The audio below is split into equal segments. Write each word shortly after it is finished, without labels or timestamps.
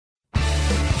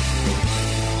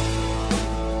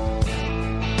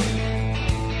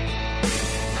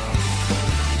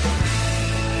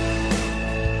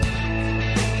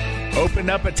Open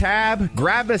up a tab,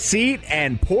 grab a seat,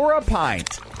 and pour a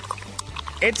pint.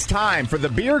 It's time for the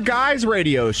Beer Guys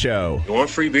Radio Show. You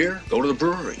want free beer? Go to the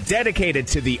brewery. Dedicated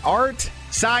to the art,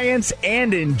 science,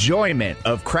 and enjoyment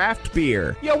of craft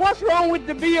beer. Yo, what's wrong with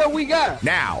the beer we got?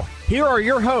 Now, here are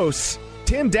your hosts,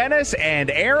 Tim Dennis and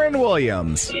Aaron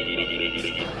Williams.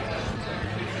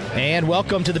 And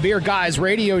welcome to the Beer Guys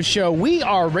Radio Show. We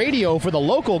are radio for the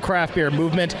local craft beer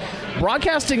movement,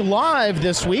 broadcasting live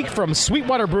this week from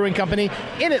SweetWater Brewing Company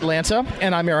in Atlanta.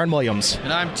 And I'm Aaron Williams.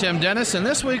 And I'm Tim Dennis. And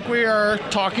this week we are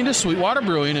talking to SweetWater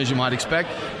Brewing, as you might expect.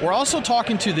 We're also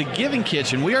talking to the Giving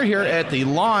Kitchen. We are here at the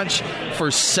launch for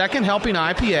Second Helping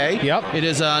IPA. Yep. It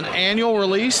is an annual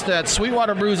release that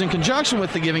SweetWater brews in conjunction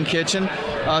with the Giving Kitchen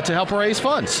to help raise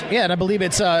funds. Yeah, and I believe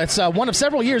it's one of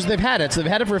several years they've had it. So they've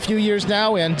had it for a few years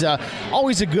now, and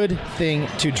always a good thing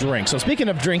to drink. So speaking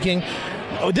of drinking,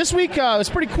 this week was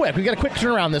pretty quick. We got a quick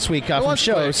turnaround this week from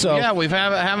shows. So yeah, we've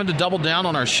having to double down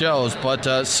on our shows,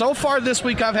 but so far this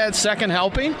week I've had Second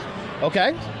Helping.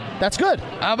 Okay. That's good.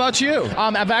 How about you?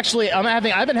 I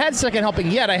haven't had Second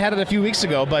Helping yet. I had it a few weeks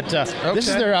ago, but This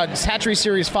is their Hatchery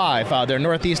Series 5, their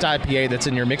Northeast IPA that's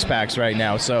in your mix packs right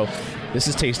now. So this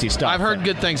is tasty stuff. I've heard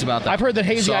good things about that. I've heard that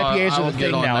hazy IPAs are the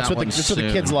thing now. It's what the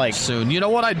kids like. Soon. You know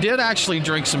what? I did actually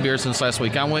drink some beer since last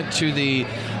week. I went to the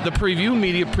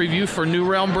media preview for New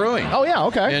Realm Brewing. Oh, yeah,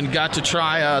 okay. And got to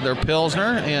try their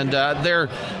Pilsner, and their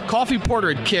coffee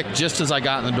porter had kicked just as I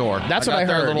got in the door. That's what I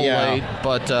heard. A little late,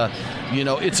 but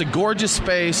it's a gorgeous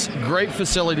space, great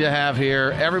facility to have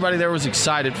here. Everybody there was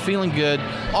excited, feeling good.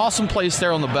 Awesome place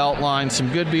there on the Beltline,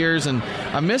 some good beers, and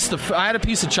I had a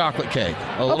piece of chocolate cake,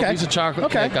 little piece of chocolate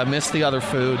cake. I missed the other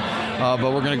food, but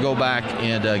we're going to go back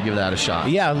and give that a shot.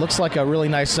 Yeah, it looks like a really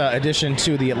nice addition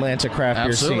to the Atlanta craft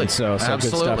beer scene. So good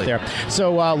stuff there.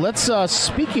 So let's,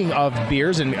 speaking of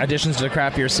beers and additions to the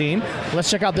craft beer scene, let's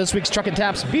check out this week's Truck and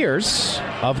Tap's Beers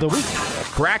of the Week.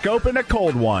 Crack open a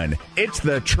cold one. It's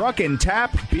the Truck and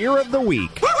Tap Beer of the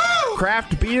Week. Woo-hoo!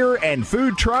 Craft beer and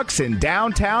food trucks in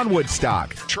downtown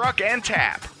Woodstock.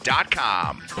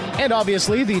 Truckandtap.com. And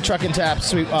obviously, the Truck and Tap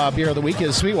Beer of the Week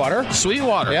is SweetWater.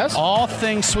 SweetWater. Yes. All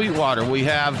things SweetWater. We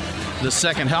have the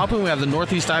Second Helping. We have the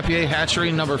Northeast IPA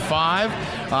Hatchery number 5.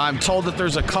 I'm told that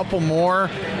there's a couple more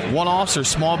one-offs or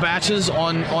small batches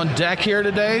on deck here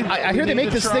today. I hear they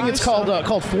make this thing. It's called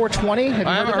 420.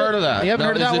 I haven't heard of that. You haven't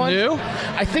heard of that one? Is it new?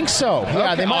 I think so. Okay.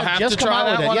 Yeah, they might have just come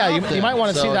out with it. Yeah, you might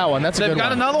want to see that one. That's a good one. They've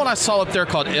got another one I saw up there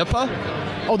called IPA.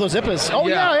 Oh, those IPAs. Oh,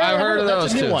 yeah. I've heard of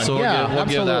those, That's a new too. one. So we'll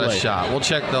give that a shot. We'll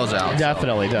check those out.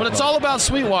 Definitely. But it's all about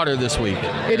SweetWater this week.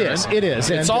 It is.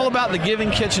 It's all about the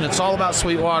Giving Kitchen. It's all about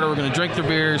SweetWater. We're going to drink their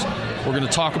beers. We're going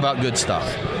to talk about good stuff.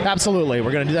 Absolutely.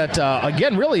 We're going to do that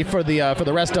again, really, for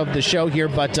the rest of the show here.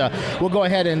 But we'll go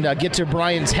ahead and get to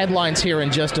Brian's headlines here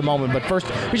in just a moment. But first,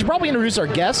 we should probably introduce our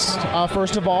guests,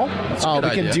 first of all.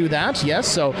 We can do that, yes.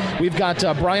 So we've got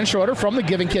Bryan Schroeder from the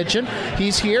Giving Kitchen.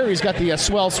 He's here. He's got the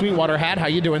swell SweetWater hat.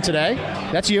 How you doing today?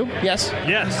 That's you? Yes?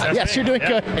 Yes, you're doing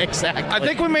good. Exactly. I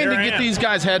think we may need to get these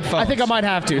guys headphones. I think I might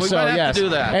have to. We might have to do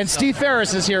that. And Steve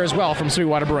Farace is here as well from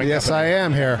SweetWater Brewing. Yes, I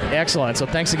am here. Excellent. So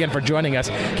thanks again for joining us.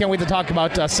 Can't wait to talk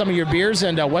about some of your beers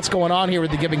and what's going on here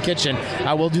with the Giving Kitchen.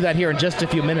 We'll do that here in just a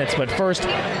few minutes. But first,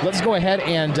 let's go ahead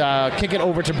and kick it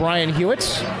over to Brian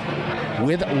Hewitt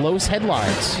with Lowe's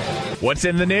headlines. What's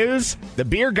in the news? The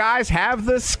Beer Guys have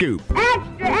the scoop.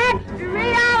 Extra, extra,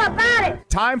 read all about it.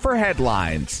 Time for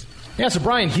headlines. Yeah, so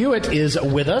Brian Hewitt is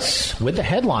with us with the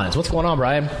headlines. What's going on,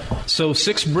 Brian? So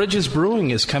Bridges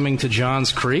Brewing is coming to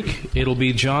Johns Creek. It'll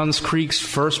be Johns Creek's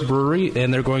first brewery,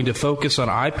 and they're going to focus on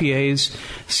IPAs,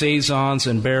 saisons,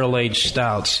 and barrel-aged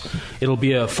stouts. It'll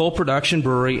be a full production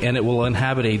brewery, and it will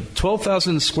inhabit a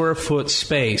 12,000 square foot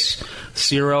space.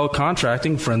 CRL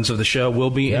Contracting, friends of the show,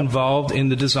 will be involved in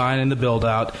the design and the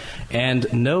build-out, and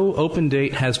no open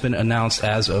date has been announced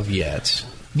as of yet.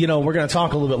 You know, we're going to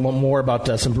talk a little bit more about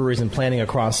some breweries and planning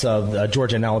across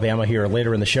Georgia and Alabama here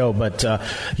later in the show. But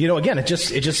again,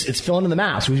 it's filling in the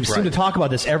maps. We seem to talk about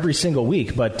this every single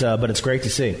week, but it's great to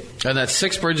see. And that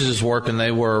Six Bridges is working.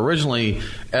 They were originally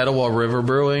Etowah River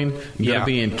Brewing, going to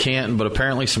be in Canton, but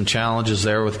apparently some challenges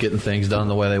there with getting things done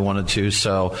the way they wanted to.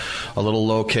 So a little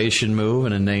location move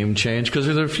and a name change, because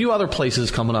there's a few other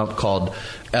places coming up called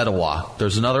Etowah.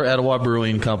 There's another Etowah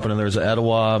Brewing Company. There's an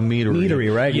Etowah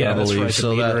Meadery. Right? Yeah, that's right.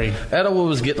 So that Etowah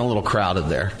was getting a little crowded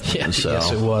there. Yeah, so.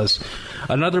 Yes, it was.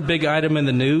 Another big item in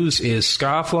the news is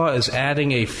Scofflaw is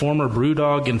adding a former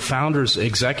Brewdog and Founders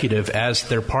executive as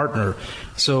their partner.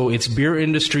 So it's beer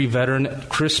industry veteran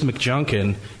Chris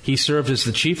McJunkin. He served as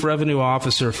the Chief Revenue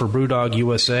Officer for Brewdog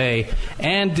USA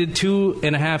and did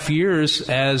 2.5 years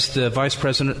as the Vice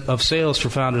President of Sales for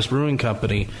Founders Brewing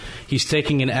Company. He's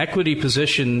taking an equity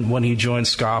position when he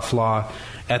joins Scofflaw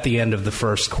at the end of the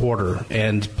first quarter.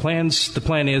 And the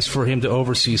plan is for him to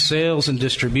oversee sales and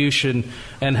distribution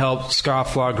and help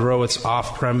Scofflaw grow its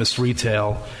off-premise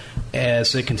retail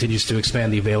as it continues to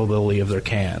expand the availability of their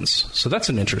cans. So that's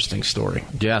an interesting story.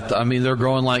 Yeah, I mean, they're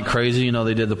growing like crazy. You know,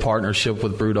 they did the partnership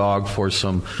with Brewdog for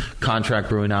some contract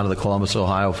brewing out of the Columbus,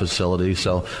 Ohio facility.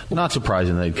 So not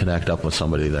surprising they'd connect up with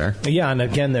somebody there. Yeah, and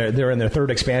again, they're in their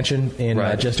third expansion in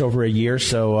just over a year.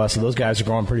 So those guys are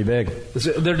growing pretty big.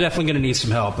 They're definitely going to need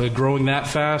some help. Growing that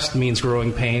fast means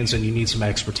growing pains, and you need some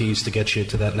expertise to get you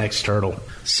to that next hurdle.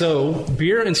 So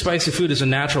beer and spicy food is a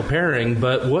natural pairing,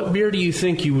 but what beer do you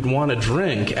think you would want to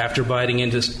drink after biting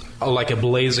into like a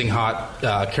blazing hot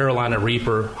Carolina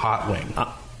Reaper hot wing?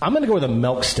 I'm going to go with a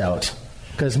milk stout.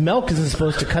 Because milk isn't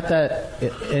supposed to cut that,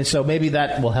 and so maybe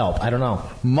that will help. I don't know.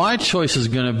 My choice is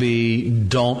going to be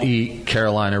don't eat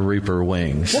Carolina Reaper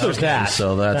wings. Well, there's that.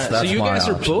 So that's so you guys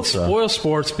my are option, both spoil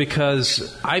sports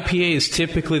because IPA is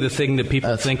typically the thing that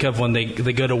people think of when they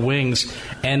go to wings.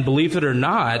 And believe it or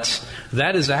not,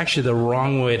 that is actually the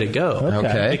wrong way to go.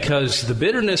 Okay. Because the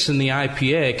bitterness in the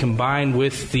IPA combined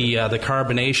with the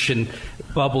carbonation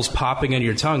bubbles popping on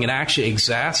your tongue, it actually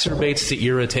exacerbates the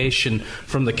irritation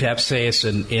from the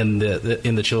capsaicin in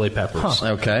the chili peppers.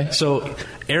 Huh. Okay. So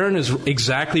Aaron is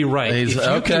exactly right. If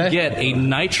you can get a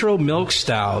nitro milk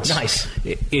stout, nice.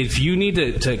 If you need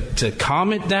to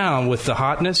calm it down with the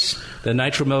hotness, the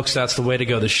nitro milk stout's the way to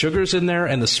go. The sugar's in there,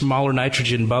 and the smaller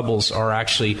nitrogen bubbles are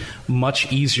actually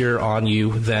much easier on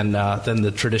you than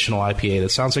the traditional IPA. That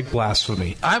sounds like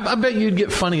blasphemy. I bet you'd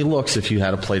get funny looks if you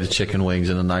had a plate of chicken wings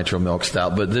and a nitro milk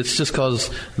stout, but it's just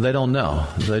because they don't know.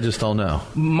 They just don't know.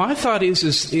 My thought is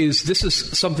this is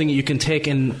something you can take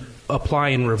and apply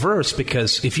in reverse,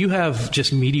 because if you have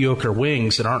just mediocre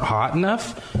wings that aren't hot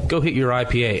enough, go hit your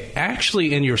IPA.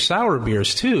 Actually, in your sour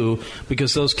beers too,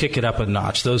 because those kick it up a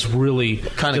notch. Those really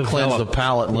kind of cleanse the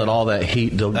palate and let all that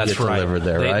heat get delivered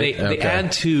there, right? They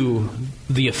add to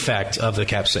the effect of the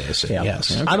capsaicin. Yeah.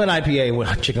 Yes, okay. I'm an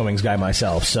IPA chicken wings guy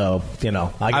myself, so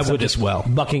I would as well.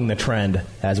 Bucking the trend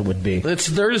as it would be.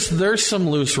 There's some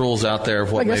loose rules out there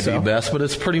of what may be best, but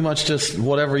it's pretty much just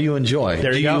whatever you enjoy.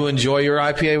 There you go. Do you enjoy your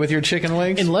IPA with your chicken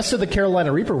wings? Unless they're the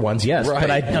Carolina Reaper ones, yes. Right. But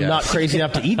I'm not crazy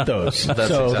enough to eat those. So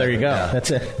exactly, there you go. Yeah.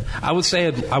 That's it. I would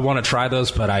say I want to try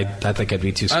those, but I think I'd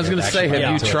be too scared. I was going to say,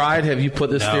 have you tried? Have you put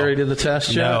this theory to the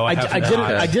test yet? No,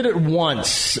 I did it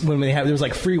once when there was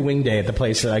like free wing day at the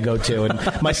place that I go to,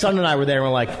 and my son and I were there and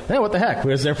we're like, hey, what the heck?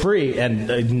 Because they're free.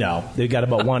 And no, they got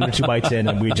about 1 or 2 bites in,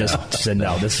 and we just said,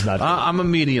 no, this is not. I'm a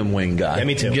medium wing guy. Yeah,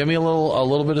 me too. Give me a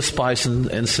little bit of spice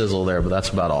and sizzle there, but that's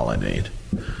about all I need.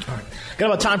 All right. Got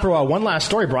about time for one last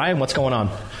story, Brian. What's going on?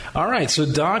 All right, so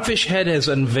Dogfish Head has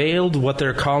unveiled what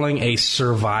they're calling a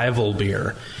survival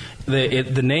beer.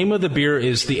 The name of the beer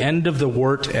is The End of the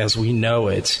Wort as We Know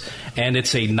It, and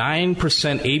it's a 9%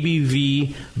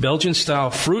 ABV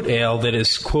Belgian-style fruit ale that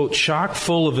is, quote, chock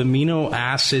full of amino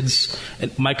acids,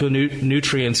 and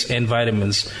micronutrients, and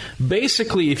vitamins.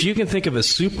 Basically, if you can think of a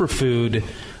superfood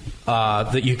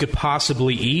that you could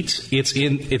possibly eat,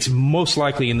 it's most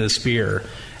likely in this beer.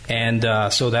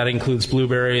 And so that includes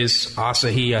blueberries,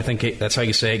 acai, I think that's how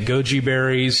you say it, goji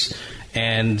berries,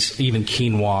 and even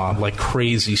quinoa, like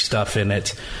crazy stuff in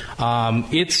it.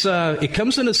 It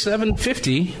comes in at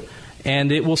 $7.50,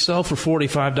 and it will sell for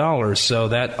 $45. So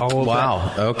that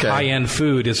high-end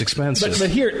food is expensive. But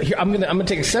here I'm gonna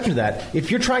take exception to that.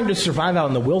 If you're trying to survive out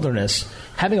in the wilderness,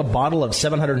 having a bottle of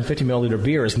 750 milliliter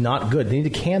beer is not good. They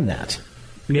need to can that.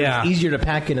 Yeah. It's easier to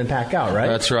pack in and pack out, right?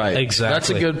 That's right. Exactly. That's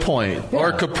a good point. Yeah.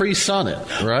 Or Capri Sun it,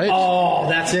 right? Oh,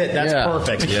 that's it. That's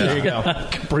perfect. Yeah. There you go.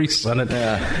 Capri Sun it.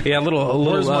 Yeah, a little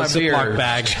Ziploc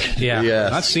bag. Yeah.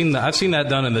 Yes. I've seen that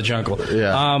done in the jungle.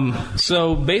 Yeah.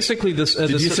 So basically this...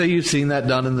 Did you say you've seen that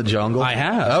done in the jungle? I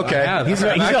have. Okay. I have. He's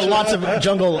got lots of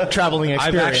jungle traveling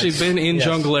experience. I've actually been in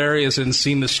jungle areas and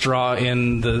seen the straw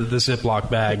in the Ziploc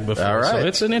bag before. All right. So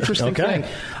it's an interesting thing.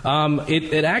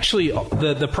 It actually...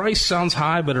 The price sounds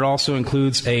high, but it also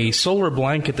includes a solar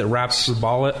blanket that wraps the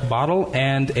bottle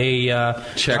and a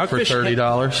check for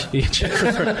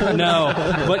 $30. No,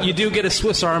 but you do get a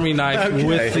Swiss Army knife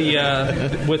with the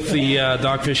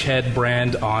Dogfish Head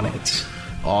brand on it.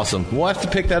 Awesome. We'll have to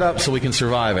pick that up so we can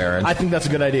survive, Aaron. I think that's a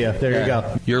good idea. There you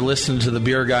go. You're listening to the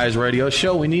Beer Guys radio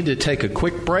show. We need to take a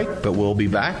quick break, but we'll be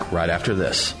back right after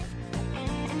this.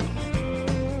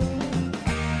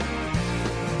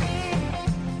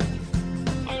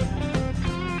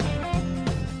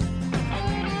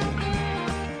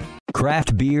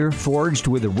 Craft beer forged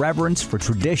with a reverence for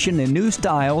tradition and new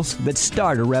styles that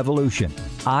start a revolution.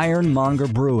 Ironmonger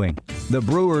Brewing. The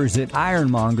brewers at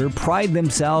Ironmonger pride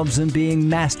themselves in being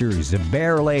masters of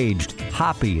barrel-aged,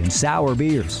 hoppy, and sour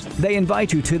beers. They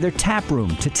invite you to their tap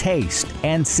room to taste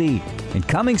and see. And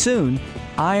coming soon,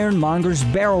 Ironmonger's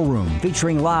Barrel Room,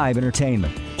 featuring live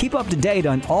entertainment. Keep up to date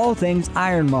on all things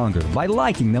Ironmonger by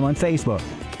liking them on Facebook.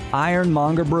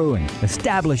 Ironmonger Brewing,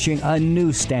 establishing a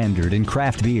new standard in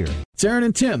craft beer. It's Aaron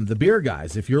and Tim, the beer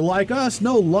guys. If you're like us,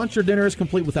 no lunch or dinner is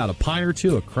complete without a pint or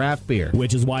two of craft beer.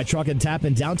 Which is why Truck and Tap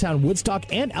in downtown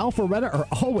Woodstock and Alpharetta are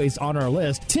always on our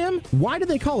list. Tim, why do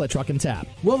they call it Truck and Tap?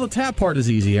 Well, the tap part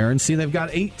is easy, Aaron. See, they've got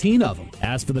 18 of them.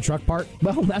 As for the truck part,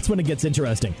 well, that's when it gets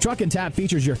interesting. Truck and Tap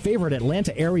features your favorite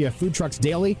Atlanta area food trucks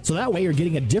daily, so that way you're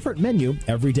getting a different menu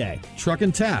every day. Truck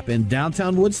and Tap in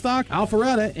downtown Woodstock,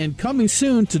 Alpharetta, and coming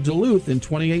soon to Duluth in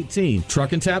 2018.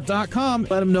 Truckandtap.com.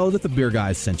 Let them know that the beer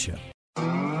guys sent you.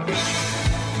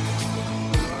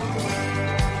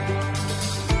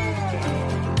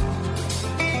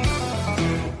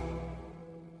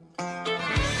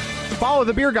 Follow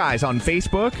the Beer Guys on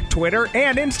Facebook, Twitter,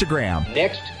 and Instagram.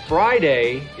 Next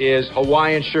Friday is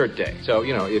Hawaiian Shirt Day. So,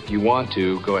 if you want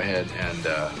to, go ahead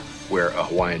and wear a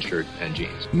Hawaiian shirt and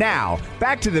jeans. Now,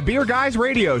 back to the Beer Guys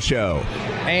Radio Show.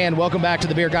 And welcome back to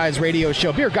the Beer Guys Radio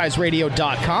Show,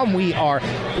 beerguysradio.com. We are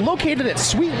located at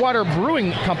SweetWater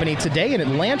Brewing Company today in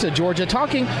Atlanta, Georgia,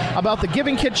 talking about the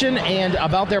Giving Kitchen and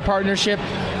about their partnership.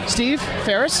 Steve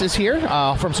Farace is here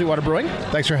from SweetWater Brewing.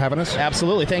 Thanks for having us.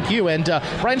 Absolutely, thank you. And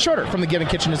Bryan Schroeder from the Giving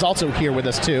Kitchen is also here with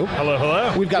us too. Hello,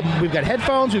 hello. We've got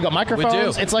headphones, we've got microphones.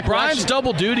 We do. It's like Brian's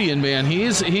double dutying, man. He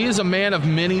is a man of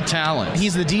many talents.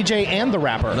 He's the DJ and the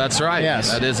rapper. That's right.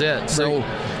 Yes, that is it. So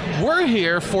we're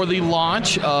here for the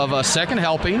launch of a second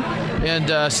helping,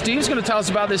 and Steve's going to tell us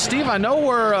about this. Steve, I know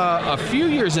we're a few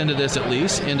years into this, at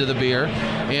least, into the beer,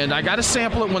 and I got to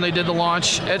sample it when they did the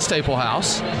launch at Staple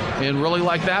House, and really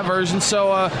like that version.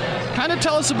 So kind of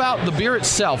tell us about the beer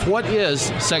itself. What is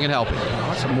Second Helping?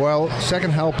 Awesome. Well,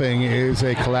 Second Helping is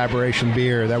a collaboration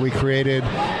beer that we created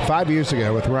 5 years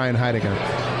ago with Ryan Heidinger.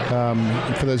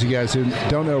 For those of you guys who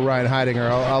don't know Ryan Heidinger,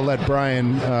 I'll let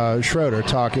Bryan Schroeder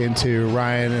talk into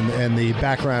Ryan and the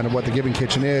background of what the Giving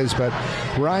Kitchen is. But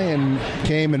Ryan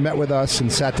came and met with us and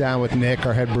sat down with Nick,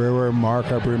 our head brewer,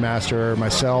 Mark, our brewmaster,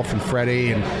 myself, and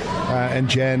Freddie, and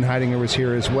Jen Heidinger was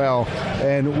here as well.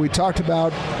 And we talked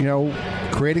about,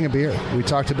 creating a beer. We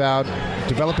talked about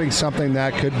developing something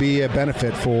that could be a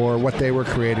benefit for what they were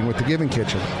creating with the Giving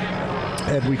Kitchen.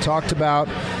 And we talked about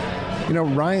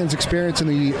Ryan's experience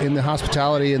in the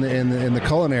hospitality and in the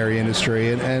culinary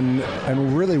industry, and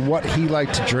really what he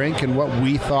liked to drink and what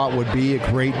we thought would be a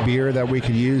great beer that we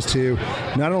could use to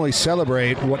not only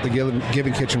celebrate what the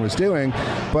Giving Kitchen was doing,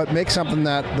 but make something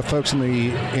that the folks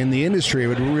in the industry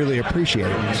would really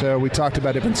appreciate. So we talked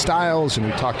about different styles, and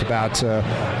we talked about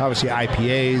obviously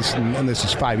IPAs, and this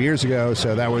is 5 years ago,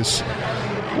 so that was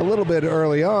a little bit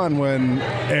early on when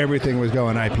everything was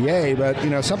going IPA,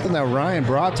 but something that Ryan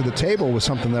brought to the table was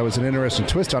something that was an interesting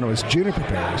twist on it. Was juniper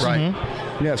berries. Right.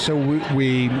 Mm-hmm. Yeah, so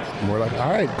we were like,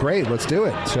 all right, great, let's do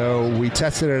it. So we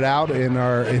tested it out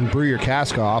in Brew Your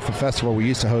Cask Off, a festival we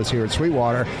used to host here at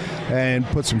SweetWater, and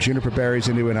put some juniper berries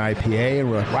into an IPA, and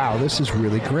we're like, wow, this is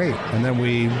really great. And then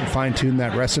we fine-tuned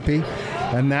that recipe,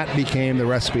 and that became the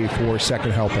recipe for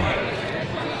Second Helping.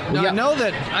 Now,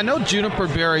 I know juniper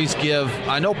berries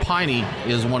I know piney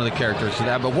is one of the characters of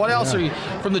that, but what else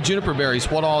from the juniper berries,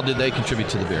 what all did they contribute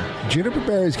to the beer? Juniper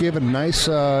berries give a nice,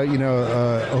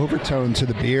 overtone to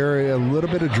the beer, a little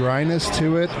bit of dryness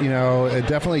to it. It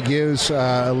definitely gives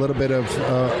a little bit of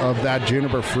that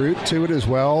juniper fruit to it as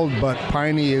well, but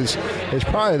piney is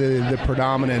probably the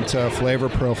predominant flavor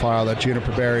profile that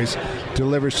juniper berries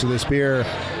delivers to this beer.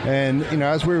 And,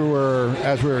 as we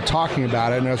were talking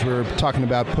about it, and as we were talking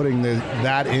about putting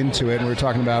that into it, and we were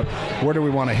talking about where do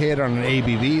we want to hit on an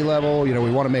ABV level,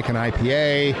 we want to make an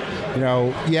IPA,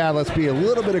 let's be a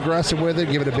little bit aggressive with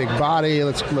it, give it a big body,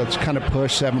 let's kind of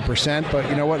push 7%, but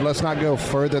you know what, let's not go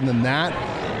further than that,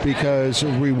 because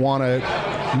we want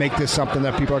to make this something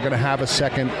that people are going to have a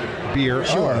second beer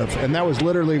of. And that was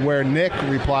literally where Nick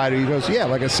replied, he goes, yeah,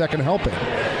 like a second helping.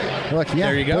 Like, yeah,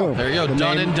 there you go. Boom. There you go. The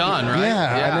Done name, and done, right?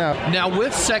 Yeah, I know. Now,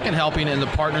 with Second Helping and the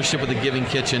partnership with the Giving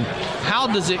Kitchen, how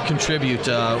does it contribute?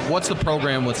 What's the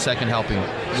program with Second Helping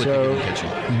with the Giving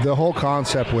Kitchen? The whole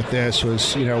concept with this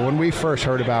was, when we first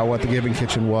heard about what the Giving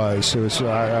Kitchen was, it was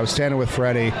I was standing with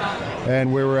Freddie,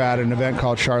 and we were at an event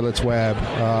called Charlotte's Web.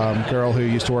 Girl who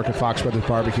used to work at Fox Brothers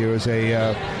Barbecue. It was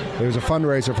a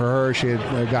fundraiser for her. She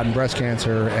had gotten breast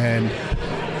cancer, and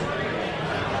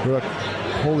we were like,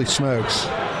 holy smokes.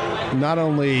 not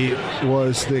only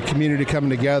was the community coming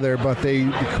together, but they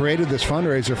created this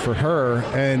fundraiser for her,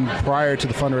 and prior to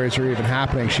the fundraiser even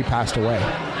happening, she passed away.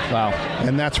 Wow.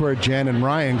 And that's where Jen and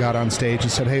Ryan got on stage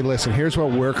and said, hey, listen, here's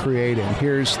what we're creating.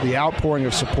 Here's the outpouring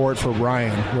of support for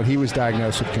Ryan when he was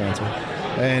diagnosed with cancer.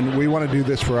 And we want to do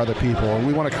this for other people. And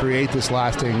we want to create this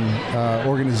lasting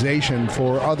organization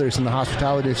for others in the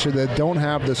hospitality industry that don't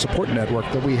have the support network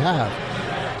that we have.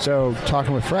 So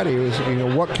talking with Freddie, it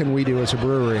was, what can we do as a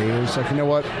brewery? It was like,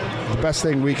 what, the best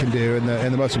thing we can do and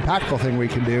the most impactful thing we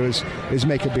can do is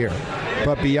make a beer.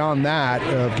 But beyond that,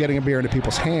 of getting a beer into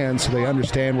people's hands so they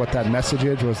understand what that message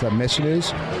is, what that mission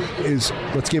is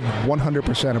let's give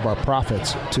 100% of our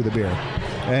profits to the beer.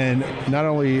 And not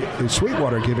only is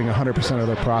SweetWater giving 100% of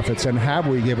their profits, and have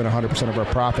we given 100% of our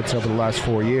profits over the last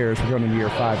 4 years, we're going into year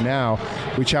 5 now,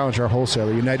 we challenge our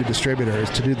wholesaler, United Distributors,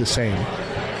 to do the same.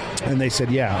 And they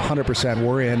said, yeah, 100%,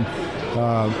 we're in.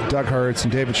 Doug Hertz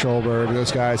and David Schulberg,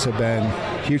 those guys have been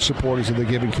huge supporters of the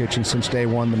Giving Kitchen since day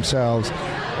one themselves.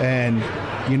 And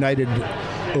United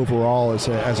overall as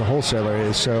a wholesaler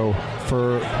is. So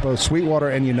for both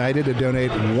SweetWater and United to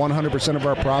donate 100% of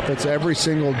our profits, every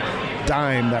single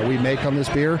dime that we make on this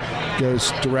beer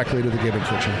goes directly to the Giving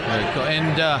Kitchen. Very cool.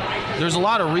 And there's a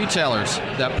lot of retailers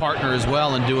that partner as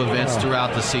well and do events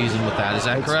throughout the season with that. Is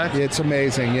that correct? It's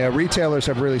amazing. Yeah, retailers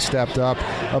have really stepped up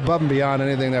above and beyond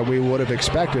anything that we would have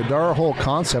expected. Our whole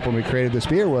concept when we created this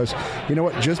beer was,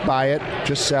 just buy it,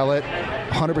 just sell it.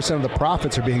 100% of the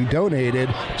profits are being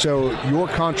donated, so your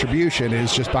contribution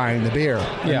is just buying the beer.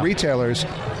 Yeah. And retailers,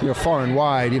 far and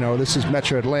wide, this is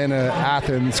Metro Atlanta,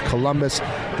 Athens, Columbus,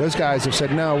 those guys have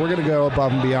said, no, we're going to go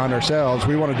above and beyond ourselves.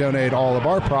 We want to donate all of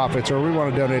our profits, or we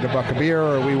want to donate $1 a beer,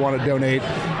 or we want to donate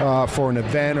for an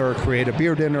event, or create a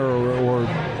beer dinner, or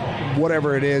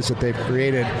whatever it is that they've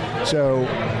created. So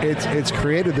it's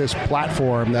created this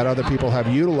platform that other people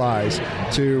have utilized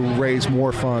to raise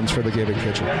more funds for the Giving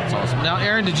Kitchen. That's awesome. Now,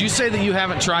 Aaron, did you say that you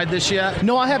haven't tried this yet?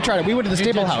 No, I have tried it. We went to the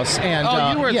Stable House. And,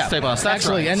 you were at the Stable House. That's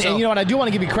actually, right. And I do want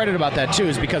to give you credit about that, too,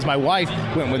 is because my wife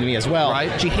went with me as well.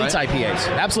 Right. She hates IPAs.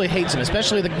 Absolutely hates them,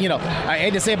 especially the, I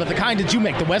hate to say it, but the kind that you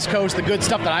make, the West Coast, the good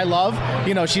stuff that I love,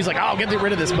 she's like, I'll get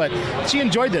rid of this. But she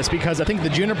enjoyed this because I think the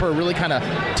juniper really kind of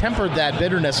tempered that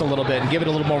bitterness a little bit and give it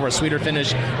a little more of a sweeter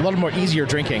finish, a little more easier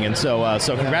drinking. And so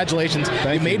congratulations.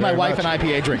 You made my wife an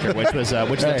IPA drinker, which is a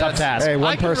tough task. Hey,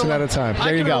 one person at a time.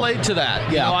 There you go. I can relate to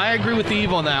that. Yeah. I agree with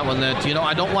Eve on that one, that,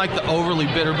 I don't like the overly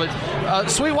bitter, but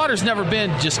SweetWater's never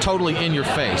been just totally in your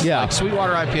face. Yeah. Like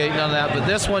SweetWater IPA, none of that. But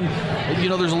this one,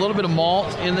 there's a little bit of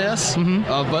malt in this,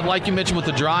 but like you mentioned with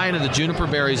the drying of the juniper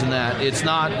berries and that, it's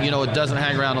not, it doesn't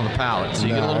hang around on the palate. So you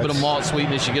get a little bit of malt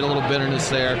sweetness, you get a little bitterness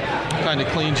there, kind of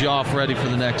cleans you off ready for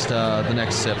the next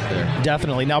sip there.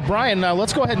 Definitely. Now, Bryan,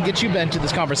 let's go ahead and get you into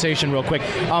this conversation real quick.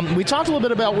 We talked a little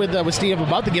bit about with Steve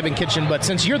about the Giving Kitchen, but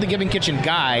since you're the Giving Kitchen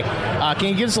guy, can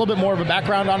you give us a little bit more of a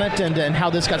background on it and how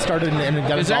this got started and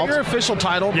got involved? Is that your official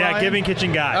title, Bryan? Yeah, Giving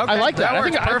Kitchen guy. Okay. I like that. I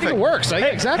think it works.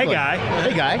 Hey, exactly. Hey, guy.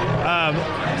 Hey,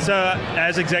 guy. So,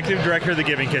 as executive director of the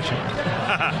Giving Kitchen.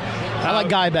 I like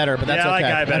Guy better, but that's okay. Yeah, I like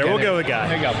Guy better. Okay, we'll go with Guy.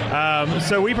 There you go.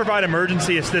 So we provide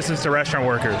emergency assistance to restaurant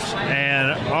workers,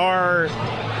 and our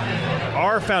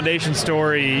foundation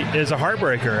story is a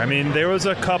heartbreaker. I mean, there was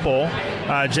a couple,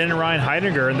 Jen and Ryan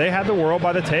Heidinger, and they had the world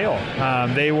by the tail.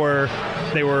 They were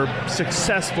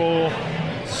successful,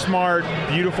 smart,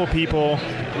 beautiful people,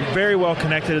 very well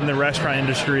connected in the restaurant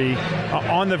industry,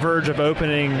 on the verge of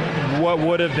opening what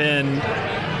would have been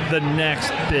the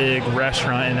next big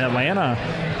restaurant in Atlanta.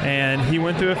 And he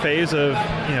went through a phase of,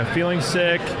 feeling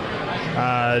sick.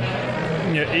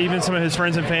 Even some of his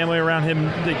friends and family around him,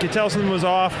 they could tell something was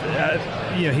off.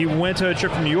 He went to a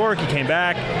trip from New York. He came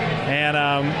back and,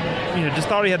 just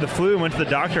thought he had the flu. Went to the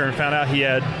doctor and found out he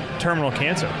had terminal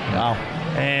cancer. Wow.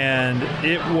 And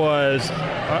it was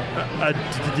a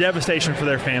devastation for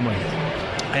their family.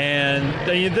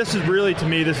 And this is really, to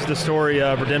me, this is the story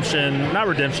of redemption, not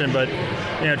redemption, but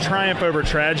triumph over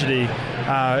tragedy.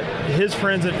 His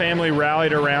friends and family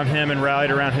rallied around him and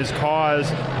rallied around his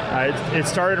cause. It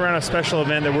started around a special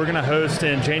event that we're going to host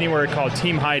in January called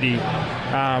Team Heidi,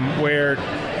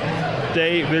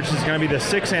 which is going to be the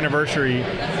 6th anniversary.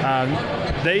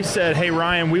 They said, "Hey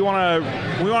Ryan, we want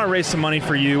to raise some money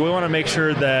for you. We want to make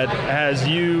sure that as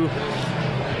you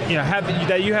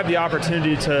have the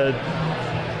opportunity to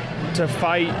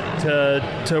fight,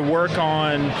 to work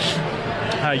on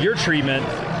your treatment,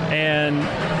 and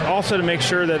also to make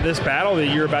sure that this battle that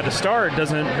you're about to start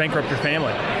doesn't bankrupt your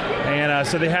family." And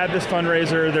so they had this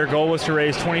fundraiser. Their goal was to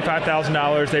raise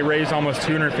 $25,000. They raised almost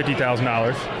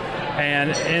 $250,000.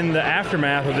 And in the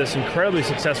aftermath of this incredibly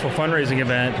successful fundraising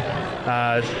event,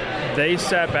 they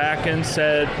sat back and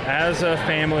said, as a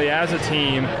family, as a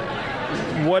team,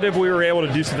 what if we were able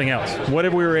to do something else? What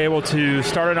if we were able to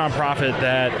start a nonprofit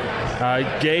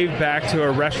that gave back to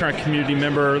a restaurant community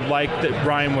member like that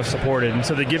Ryan was supported? And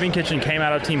so the Giving Kitchen came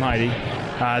out of Team Heidi.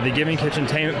 The Giving Kitchen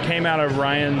came out of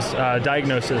Ryan's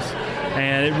diagnosis.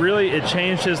 And it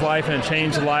changed his life, and it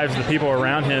changed the lives of the people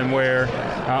around him, where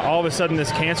all of a sudden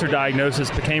this cancer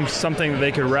diagnosis became something that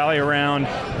they could rally around.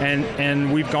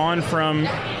 And we've gone from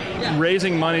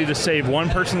raising money to save one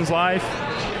person's life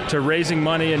to raising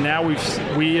money, and now we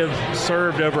have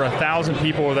served over 1,000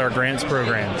 people with our grants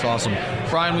program. That's awesome.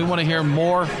 Bryan, we want to hear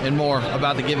more and more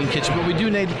about the Giving Kitchen, but we do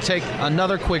need to take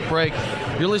another quick break.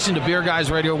 You're listening to Beer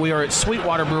Guys Radio. We are at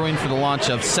SweetWater Brewing for the launch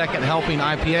of Second Helping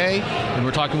IPA, and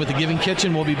we're talking with the Giving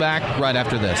Kitchen. We'll be back right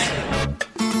after this.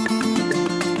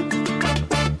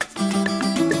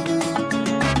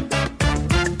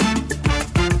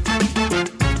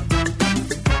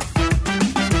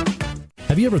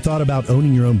 Have you ever thought about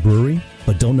owning your own brewery,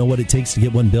 but don't know what it takes to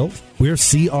get one built? We're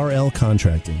CRL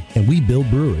Contracting, and we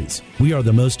build breweries. We are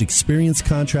the most experienced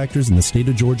contractors in the state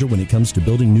of Georgia when it comes to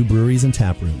building new breweries and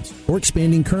tap rooms, or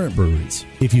expanding current breweries.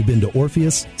 If you've been to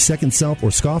Orpheus, Second Self,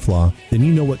 or Scofflaw, then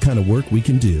you know what kind of work we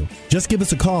can do. Just give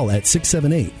us a call at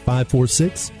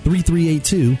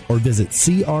 678-546-3382 or visit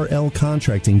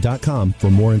crlcontracting.com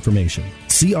for more information.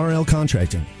 CRL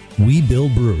Contracting. We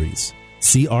build breweries.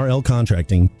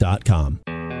 crlcontracting.com.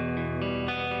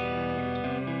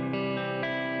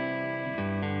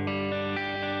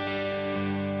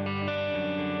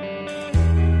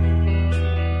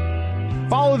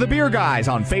 Follow the Beer Guys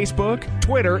on Facebook,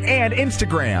 Twitter, and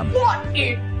Instagram. What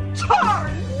in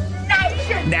tarnation?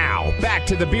 Now, back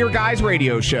to the Beer Guys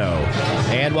Radio Show.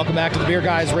 And welcome back to the Beer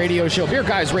Guys Radio Show.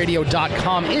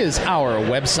 BeerGuysRadio.com is our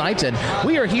website, and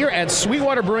we are here at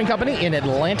SweetWater Brewing Company in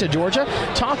Atlanta, Georgia,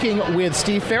 talking with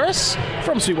Steve Farace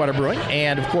from SweetWater Brewing,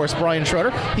 and, of course, Bryan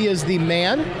Schroeder. He is the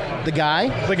man, the guy.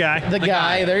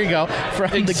 There you go.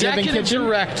 From the Giving Kitchen.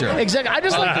 Director. I like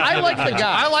the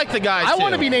guy. I like the guy, I too.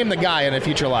 want to be named the guy in a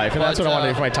future life, and that's what I want to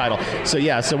do for my title. So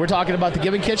we're talking about the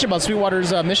Giving Kitchen, about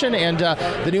SweetWater's mission, and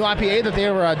the new IPA that they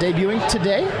are debuting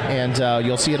today, and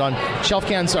you'll see it on shelf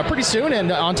cans pretty soon,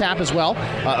 and on tap as well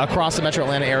across the metro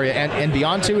Atlanta area and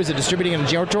beyond too. Is it distributing in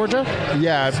Georgia?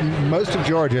 Yeah, most of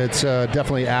Georgia. It's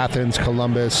definitely Athens,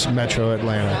 Columbus, metro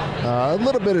Atlanta. A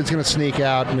little bit is going to sneak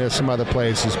out into some other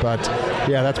places, but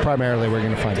yeah, that's primarily where we're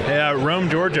going to find it. Yeah, Rome,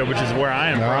 Georgia, which is where I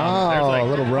am from. There's a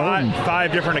little Rome.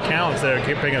 Five different accounts that are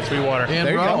picking up SweetWater.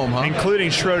 In Rome, huh? Including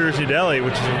Schroeder's New Deli,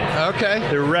 which is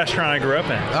the restaurant I grew up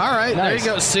in. All right, nice.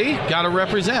 There you go. See, got to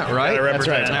represent, right? That's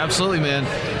right. Absolutely, man.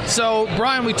 So,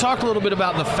 Bryan, we talked a little bit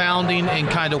about the founding and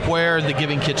kind of where the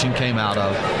Giving Kitchen came out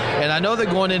of. And I know that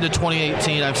going into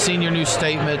 2018, I've seen your new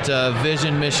statement,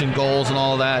 vision, mission, goals, and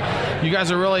all of that. You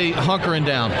guys are really hunkering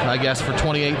down, I guess, for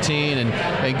 2018 and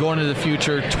going into the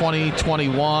future,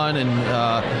 2021, and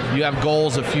you have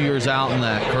goals a few years out in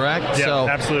that, correct? Yeah, so,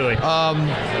 absolutely.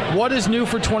 What is new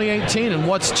for 2018, and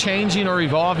what's changing or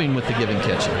evolving with the Giving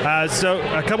Kitchen? So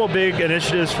a couple big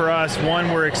initiatives for us.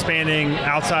 One, we're expanding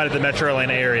outside of the metro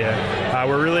Atlanta area.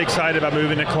 We're really excited about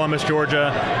moving to Columbus,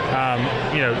 Georgia.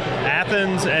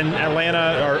 Athens and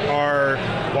Atlanta are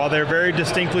while they're very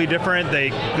distinctly different,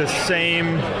 the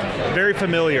same, very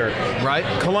familiar. Right.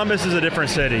 Columbus is a different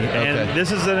city, and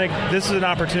this is an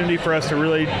opportunity for us to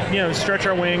really stretch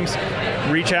our wings,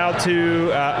 reach out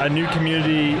to a new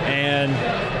community, and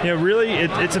really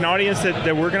it's an audience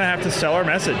that we're going to have to sell our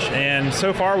message. And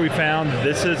so far we found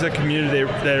this is a community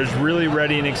that is really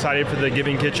ready and excited for the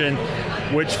Giving Kitchen,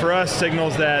 which for us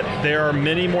signals that there are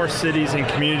many more cities and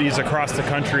communities across the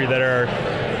country that are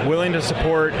willing to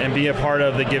support and be a part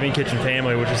of the Giving Kitchen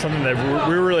family, which is something that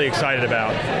we're really excited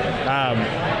about.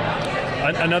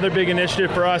 Another big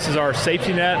initiative for us is our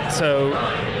safety net. So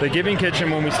the Giving Kitchen,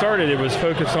 when we started, it was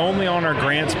focused only on our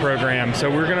grants program. So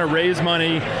we're going to raise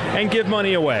money and give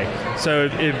money away. So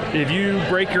if you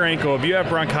break your ankle, if you have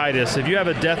bronchitis, if you have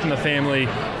a death in the family,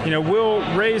 we'll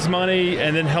raise money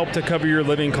and then help to cover your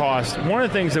living costs. One of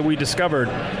the things that we discovered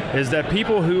is that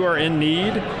people who are in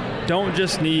need don't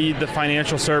just need the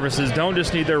financial services, don't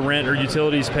just need their rent or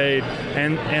utilities paid,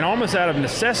 and almost out of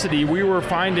necessity, we were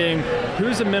finding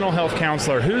who's a mental health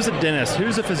counselor, who's a dentist,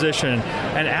 who's a physician,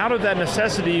 and out of that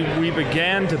necessity, we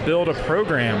began to build a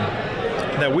program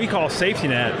that we call Safety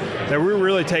Net that we're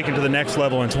really taking to the next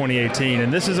level in 2018,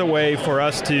 and this is a way for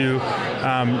us to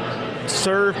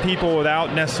serve people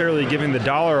without necessarily giving the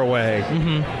dollar away.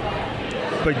 Mm-hmm.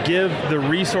 But give the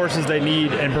resources they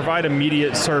need and provide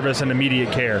immediate service and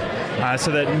immediate care. So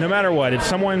that no matter what, if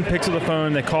someone picks up the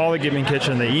phone, they call the Giving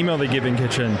Kitchen, they email the Giving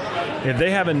Kitchen, if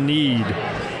they have a need,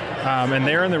 and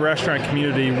they're in the restaurant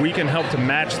community, we can help to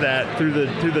match that through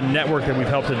the network that we've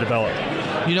helped to develop.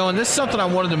 And this is something I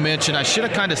wanted to mention. I should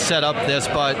have kind of set up this,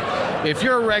 but if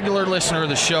you're a regular listener of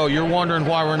the show, you're wondering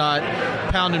why we're not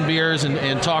pounding beers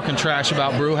and talking trash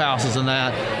about brew houses and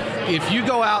that. If you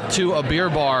go out to a beer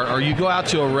bar or you go out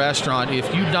to a restaurant,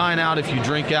 if you dine out, if you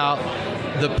drink out,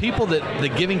 the people that the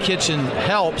Giving Kitchen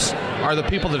helps are the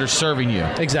people that are serving you.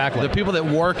 Exactly. The people that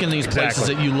work in these places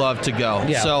that you love to go.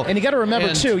 Yeah. So, and you got to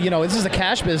remember, too, this is a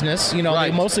cash business.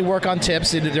 They mostly work on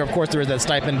tips. Of course, there is that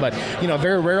stipend, but,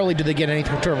 very rarely do they get any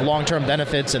sort of long-term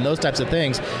benefits and those types of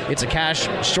things. It's a cash,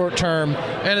 short-term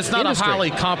And it's not industry. a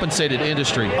highly compensated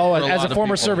industry. Oh, as a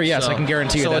former server, yes, I can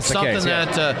guarantee you that's the case. So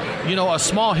it's something that, a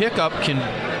small hiccup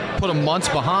can put them months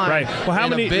behind. Right.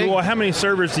 Well, how many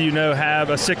servers do you know have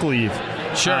a sick leave?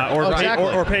 Sure.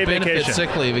 Or paid benefit vacation.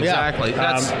 Sick leave, exactly. Yeah.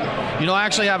 That's, I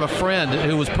actually have a friend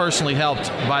who was personally helped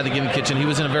by the Giving Kitchen. He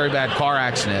was in a very bad car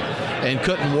accident and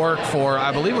couldn't work for,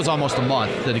 I believe it was almost a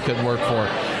month that he couldn't work for.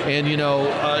 And,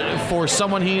 for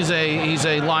someone, he's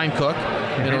a line cook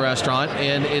in a restaurant,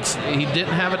 and he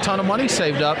didn't have a ton of money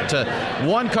saved up to,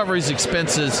 one, cover his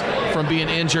expenses from being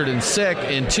injured and sick,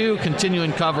 and two,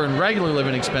 continuing covering regular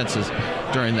living expenses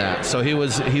during that. So he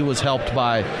was helped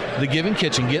by the Giving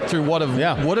Kitchen get through what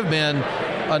would have been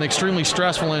an extremely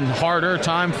stressful and harder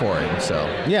time for him. So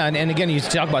and again, you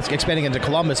talk about expanding into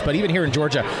Columbus, but even here in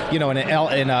Georgia, in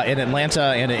Atlanta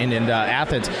and in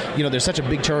Athens, there's such a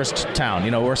big tourist town.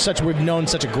 We've known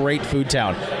such a great food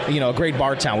town, a great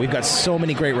bar town. We've got so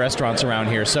many great restaurants around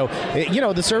here. So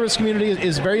the service community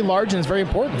is very large and it's very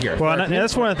important here. Well, and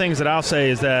that's one of the things that I'll say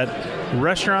is that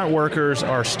restaurant workers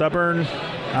are stubborn.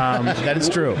 That is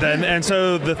true. And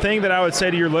so the thing that I would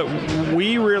say to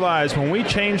we realized when we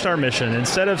changed our mission,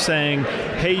 instead of saying,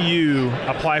 hey, you,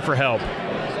 apply for help,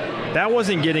 that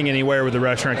wasn't getting anywhere with the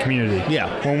restaurant community.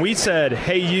 Yeah. When we said,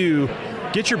 hey, you,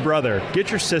 get your brother, get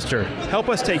your sister, help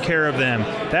us take care of them,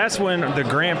 that's when the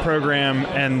grant program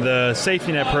and the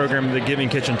safety net program, the Giving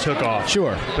Kitchen, took off.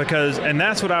 Sure. And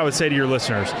that's what I would say to your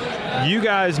listeners. You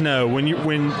guys know when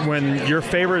your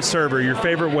favorite server, your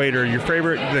favorite waiter, your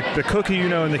favorite the cook who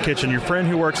in the kitchen, your friend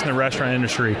who works in the restaurant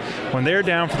industry, when they're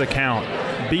down for the count,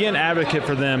 be an advocate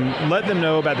for them, let them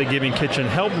know about the Giving Kitchen,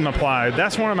 help them apply.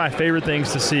 That's one of my favorite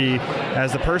things to see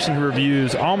as the person who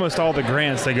reviews almost all the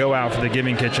grants that go out for the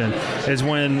Giving Kitchen, is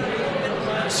when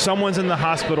someone's in the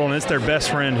hospital and it's their best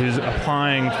friend who's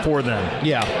applying for them.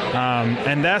 Yeah.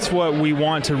 And that's what we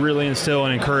want to really instill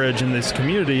and encourage in this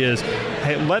community is,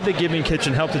 hey, let the Giving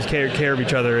Kitchen help to take care of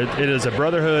each other. It is a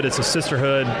brotherhood. It's a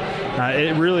sisterhood.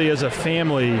 It really is a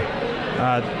family.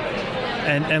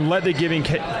 And let the Giving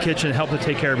Kitchen help to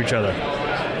take care of each other.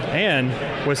 And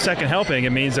with Second Helping,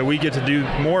 it means that we get to do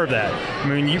more of that. I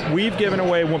mean, we've given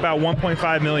away about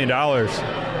 $1.5 million.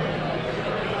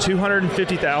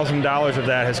 $250,000 of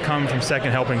that has come from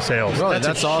Second Helping sales. Really,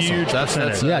 that's awesome. Huge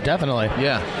percentage. Yeah, definitely.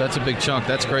 Yeah, that's a big chunk.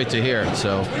 That's great to hear.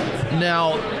 So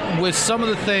now, with some of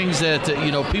the things that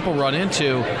people run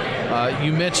into,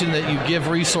 you mentioned that you give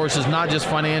resources, not just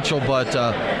financial, but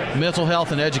mental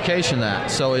health and education.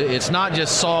 So it's not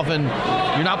just solving.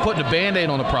 You're not putting a Band-Aid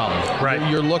on a problem. Right.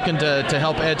 You're looking to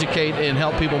help educate and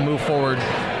help people move forward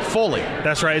fully.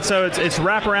 That's right. So it's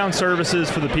wraparound services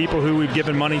for the people who we've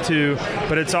given money to,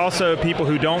 but it's also people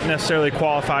who don't necessarily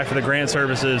qualify for the grant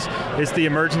services. It's the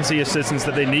emergency assistance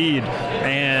that they need,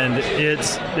 and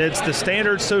it's the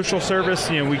standard social service.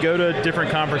 We go to different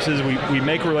conferences, we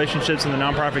make relationships in the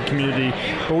nonprofit community,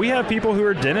 but we have people who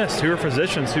are dentists, who are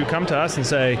physicians, who come to us and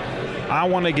say, I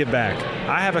want to give back.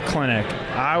 I have a clinic.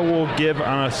 I will give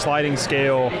on a sliding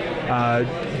scale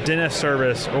dentist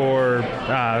service or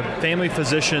family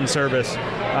physician service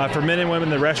for men and women in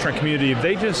the restaurant community. If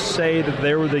they just say that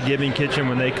they were the Giving Kitchen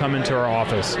when they come into our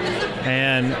office.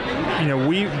 And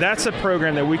that's a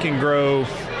program that we can grow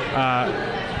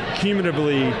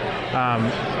cumulatively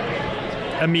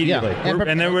immediately. Yeah.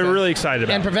 And then we're really excited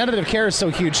about it. And preventative care is so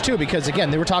huge, too, because,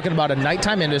 again, they were talking about a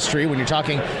nighttime industry. When you're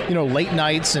talking, late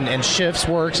nights and shifts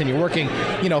works, and you're working,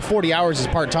 40 hours is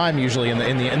part-time usually in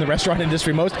the restaurant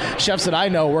industry. Most chefs that I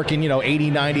know working,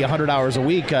 80, 90, 100 hours a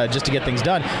week just to get things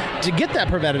done. To get that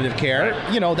preventative care,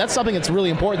 that's something that's really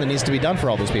important that needs to be done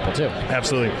for all those people, too.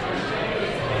 Absolutely.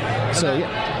 So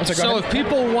if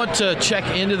people want to check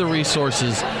into the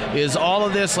resources, is all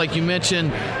of this, like you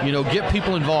mentioned, get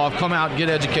people involved, come out, get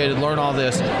educated, learn all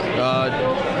this,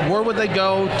 where would they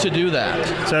go to do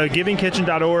that? So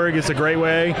givingkitchen.org is a great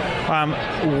way.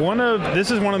 This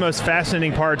is one of the most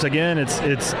fascinating parts. Again, it's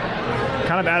kind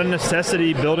kind of out of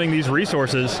necessity building these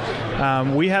resources.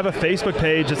 We have a Facebook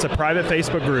page. It's a private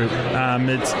Facebook group.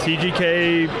 It's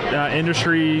TGK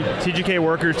industry, TGK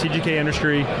workers, TGK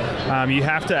industry. You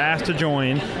have to ask to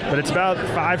join, but it's about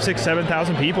 5,000, 6,000,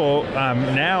 7,000 people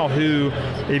now who,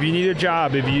 if you need a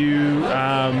job, if you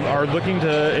are looking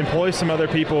to employ some other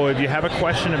people, if you have a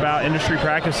question about industry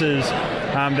practices,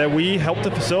 that we help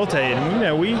to facilitate.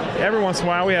 And we every once in a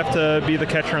while we have to be the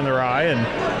catcher in the rye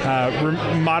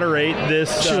and moderate this.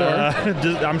 Sure.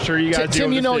 I'm sure you guys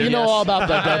Tim, you know all about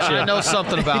that, don't you? I know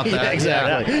something about that. Yeah,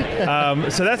 exactly. Yeah.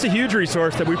 So that's a huge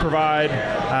resource that we provide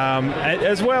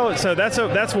as well. So that's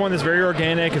one that's very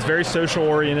organic. It's very social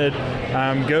oriented.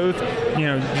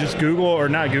 Just Google, or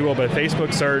not Google, but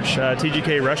Facebook search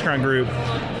TGK Restaurant Group,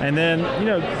 and then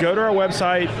go to our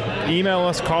website, email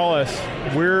us, call us.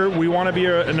 We want to be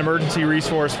an emergency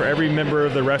resource for every member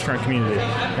of the restaurant community.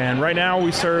 And right now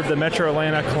we serve the Metro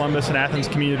Atlanta, Columbus, and Athens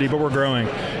community, but we're growing.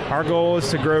 Our goal is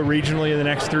to grow regionally in the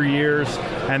next 3 years,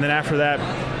 and then after that,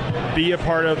 be a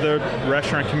part of the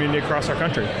restaurant community across our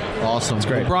country. Awesome. That's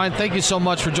great. Well, Bryan, thank you so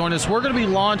much for joining us. We're going to be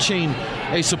launching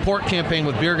a support campaign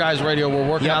with Beer Guys Radio. We're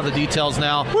working out the details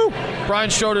now. Woo! Bryan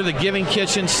Schroeder, The Giving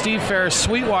Kitchen, Steve Farace,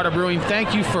 SweetWater Brewing,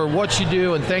 thank you for what you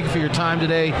do, and thank you for your time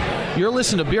today. You're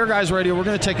listening to Beer Guys Radio. We're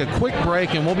going to take a quick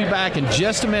break, and we'll be back in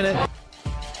just a minute.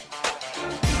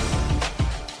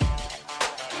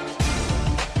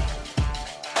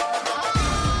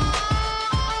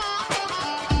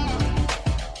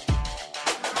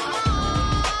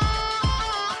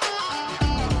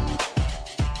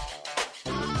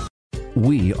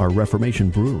 We are Reformation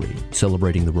Brewery,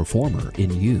 celebrating the reformer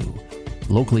in you.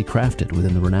 Locally crafted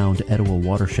within the renowned Etowah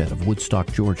watershed of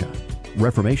Woodstock, Georgia,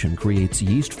 Reformation creates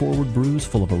yeast-forward brews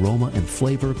full of aroma and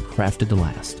flavor crafted to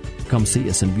last. Come see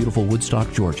us in beautiful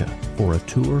Woodstock, Georgia, for a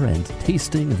tour and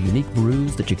tasting of unique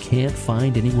brews that you can't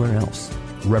find anywhere else.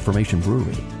 Reformation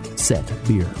Brewery, set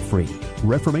beer free.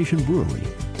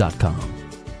 ReformationBrewery.com.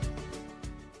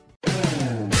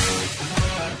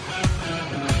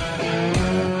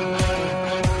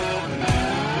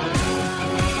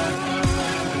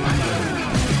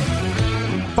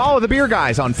 Follow the Beer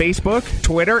Guys on Facebook,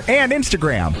 Twitter, and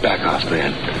Instagram. Back off,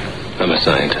 man. I'm a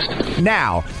scientist.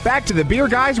 Now, back to the Beer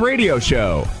Guys Radio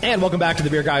Show. And welcome back to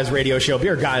the Beer Guys Radio Show,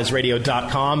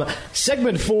 beerguysradio.com.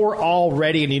 Segment 4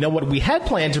 already. And you know what? We had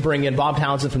planned to bring in Bob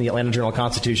Townsend from the Atlanta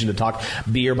Journal-Constitution to talk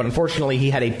beer, but unfortunately he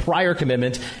had a prior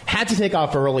commitment, had to take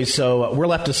off early, so we're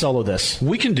left to solo this.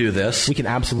 We can do this. We can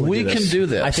absolutely do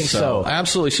this. I think so.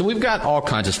 Absolutely. So we've got all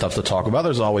kinds of stuff to talk about.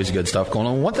 There's always good stuff going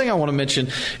on. One thing I want to mention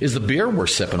is the beer we're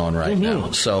sipping on right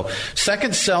now. So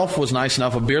Second Self was nice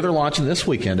enough. A beer they're launching this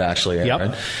weekend, actually,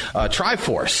 Aaron.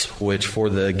 Triforce, which for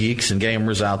the geeks and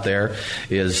gamers out there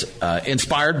is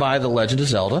inspired by The Legend of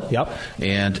Zelda. Yep.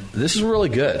 And this is really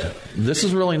good. This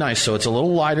is really nice. So it's a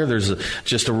little lighter. There's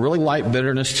just a really light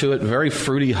bitterness to it. Very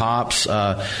fruity hops.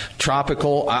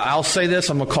 Tropical. I'll say this.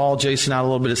 I'm going to call Jason out a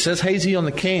little bit. It says hazy on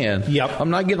the can. Yep. I'm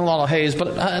not getting a lot of haze,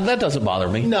 but that doesn't bother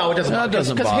me. No, it doesn't bother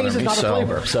me. Because haze is not a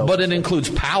flavor. So. But it includes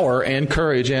power and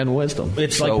courage and wisdom.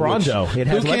 It's like Bronzo. It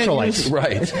has electrolytes.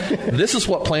 Right. This is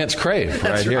what plants crave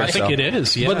right here. I think it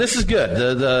is, yeah. But this is good.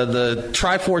 The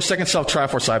Triforce, Second Self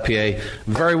Triforce IPA,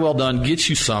 very well done. Gets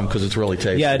you some because it's really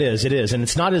tasty. Yeah, it is. It is. And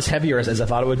it's not as heavy as I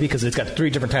thought it would be because it's got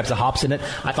 3 different types of hops in it.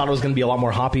 I thought it was going to be a lot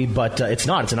more hoppy, but it's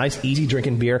not. It's a nice, easy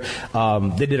drinking beer.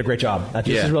 They did a great job.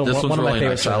 This is really one of my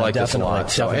favorites. Nice. I like this a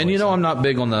lot. So, and I'm not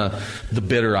big on the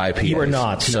bitter IPAs. You are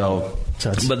not. So.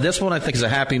 But this one I think is a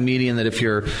happy median that if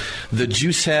you're the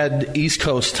Juice Head East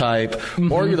Coast type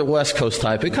or you're the West Coast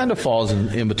type, it kind of falls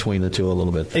in between the two a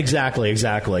little bit. Exactly.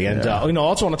 And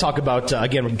also want to talk about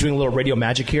again, we're doing a little radio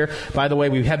magic here. By the way,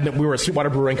 we were a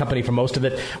SweetWater Brewing Company for most of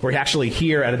it. We're actually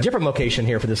here at a different location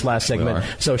here for this last segment.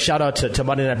 So shout out to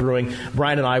Monday Night Brewing.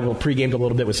 Brian and I will pre-gamed a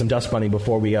little bit with some Dust Bunny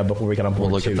before we got on board.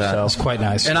 We'll look at that. So it's quite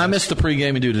nice. And I missed the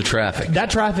pre-gaming due to traffic. That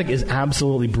traffic is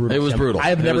absolutely brutal. It was brutal. I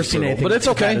have never seen anything but it's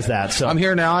okay. as that. So I'm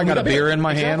here now. I got a beer in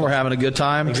my hand. We're having a good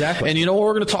time. Exactly. And you know what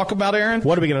we're going to talk about, Aaron?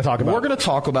 What are we going to talk about? We're going to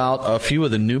talk about a few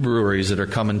of the new breweries that are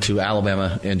coming to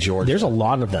Alabama and Georgia. There's a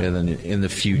lot of them in the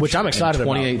future, which I'm excited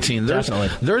about. 2018. Definitely.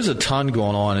 There's a ton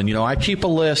going on, and I keep a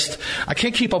list. I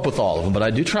can't keep up with all of them, but I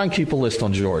do try and keep a list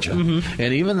on Georgia. And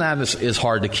even that is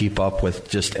hard to keep up with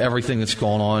just everything that's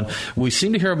going on. We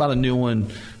seem to hear about a new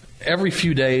one every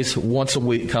few days, once a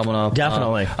week coming up.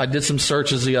 Definitely. I did some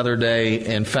searches the other day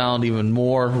and found even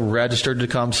more registered to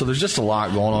come. So there's just a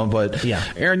lot going on. But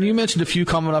Aaron, you mentioned a few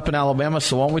coming up in Alabama.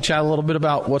 So why don't we chat a little bit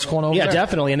about what's going on? Yeah, there?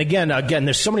 Definitely. And again,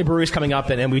 there's so many breweries coming up,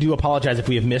 and we do apologize if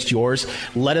we have missed yours.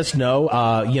 Let us know.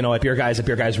 At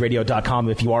beerguys@beerguysradio.com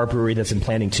if you are a brewery that's in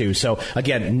planning too. So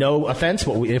again, no offense,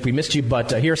 if we missed you.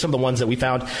 But here are some of the ones that we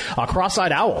found.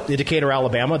 Cross-Eyed Owl, in Decatur,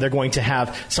 Alabama. They're going to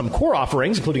have some core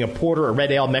offerings, including a porter, a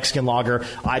red ale, Mexican lager,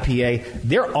 IPA.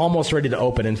 They're almost ready to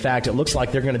open. In fact, it looks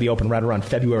like they're going to be open right around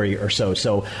February or so.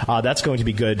 So that's going to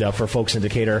be good for folks in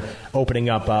Decatur, opening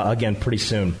up again pretty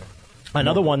soon.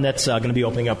 Another one that's going to be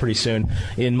opening up pretty soon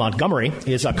in Montgomery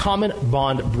is Common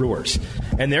Bond Brewers.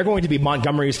 And they're going to be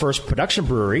Montgomery's first production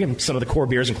brewery, and some of the core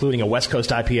beers, including a West Coast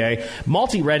IPA,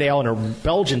 malty red ale, and a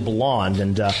Belgian blonde.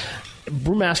 And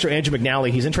brewmaster Andrew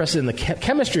McNally, he's interested in the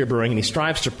chemistry of brewing, and he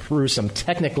strives to brew some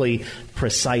technically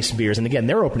precise beers. And again,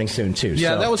 they're opening soon too.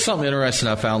 Yeah, that was something interesting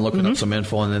I found looking up some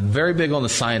info, and they're very big on the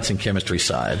science and chemistry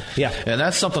side. Yeah, and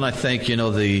that's something I think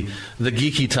the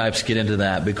geeky types get into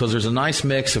that, because there's a nice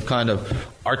mix of kind of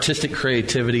artistic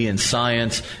creativity and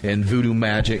science and voodoo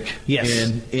magic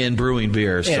in brewing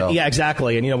beers. So. Yeah,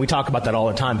 exactly. And we talk about that all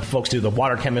the time. Folks do the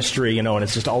water chemistry, and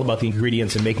it's just all about the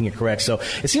ingredients and making it correct. So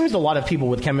it seems a lot of people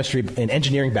with chemistry and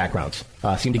engineering backgrounds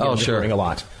seem to get into brewing a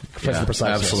lot. Yeah,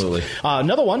 absolutely.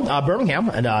 Another one, Birmingham,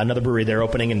 and another brewery they're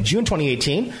opening in June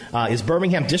 2018 is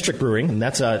Birmingham District Brewing, and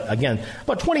that's again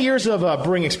about 20 years of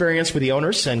brewing experience with the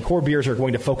owners. And core beers are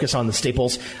going to focus on the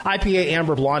staples: IPA,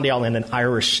 amber, blonde ale, and an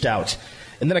Irish stout.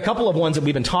 And then a couple of ones that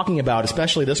we've been talking about,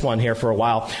 especially this one here for a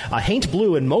while, Haint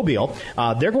Blue in Mobile.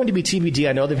 They're going to be TBD.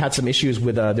 I know they've had some issues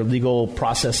with their legal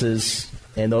processes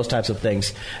and those types of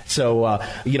things. So,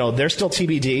 they're still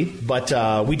TBD,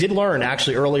 but we did learn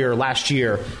actually earlier last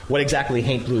year what exactly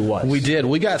Haint Blue was. We did.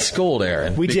 We got schooled,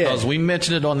 Aaron. Because we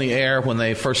mentioned it on the air when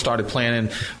they first started planning.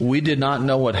 We did not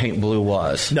know what Haint Blue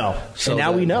was. No. So and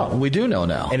now we know. We do know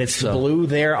now. And it's blue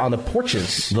there on the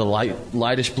porches. The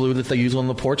lightish blue that they use on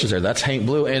the porches there. That's Haint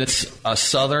Blue. And it's a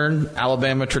Southern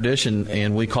Alabama tradition,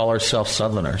 and we call ourselves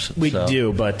Southerners. We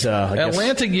do, but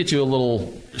Atlanta gets you a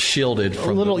little shielded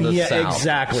from the South.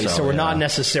 Exactly. So we're not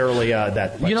necessarily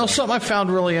that. Something I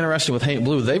found really interesting with Haint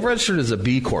Blue, they've registered as a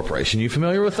B Corporation. You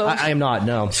familiar with those? I am not,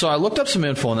 no. So I looked up some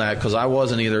info on that because I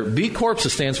wasn't either. B Corp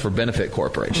stands for Benefit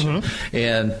Corporation.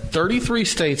 And 33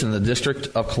 states in the District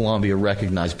of Columbia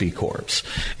recognize B Corps.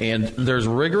 And there's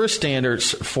rigorous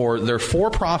standards for their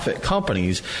for-profit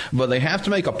companies, but they have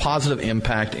to make a positive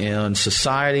impact in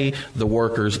society, the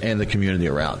workers, and the community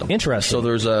around them. Interesting. So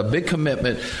there's a big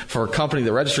commitment for a company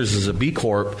that registers as a B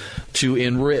Corp to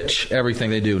enrich everything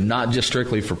they do, not just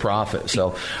strictly for profit.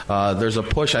 So there's a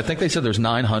push. I think they said there's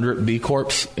 900 B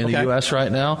Corps in the U.S.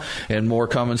 right now, and more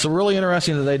coming. So really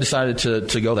interesting that they decided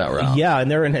to go that route. Yeah, and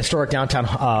they're in historic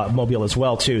downtown Mobile as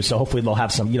well, too. So hopefully they'll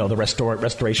have some, the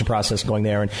restoration process going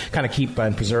there and kind of keep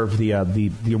and preserve the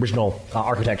original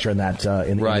architecture in that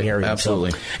in the area.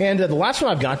 Absolutely. So, and the last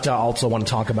one I've got also want to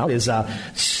talk about is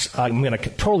I'm going to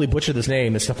totally butcher this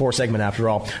name. It's the fourth segment after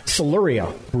all.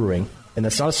 Siluria Brewing. And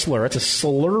that's not a slur. It's a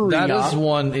slurry. That is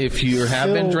one, if you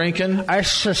have been drinking, you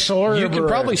can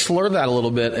probably slur that a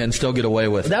little bit and still get away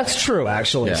with it. That's true,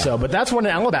 actually. Yeah. So, but that's one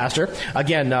in Alabaster.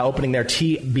 Again, opening their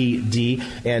TBD.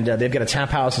 And they've got a tap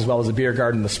house as well as a beer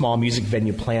garden and a small music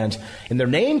venue planned. And their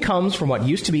name comes from what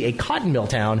used to be a cotton mill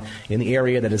town in the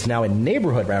area that is now a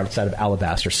neighborhood right outside of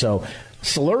Alabaster. So,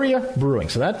 Siluria Brewing.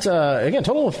 So that's, again,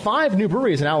 total of 5 new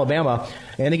breweries in Alabama.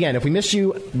 And again, if we missed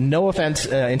you, no offense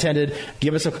intended,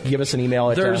 give us an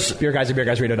email at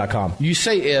beerguys@beerguysradio.com. You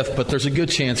say if, but there's a good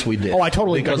chance we did. Oh, I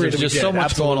totally agree. Because there's just so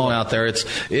much going on out there.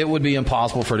 It would be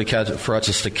impossible for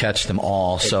us to catch them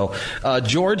all. So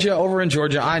Georgia, over in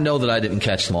Georgia, I know that I didn't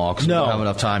catch them all because we don't have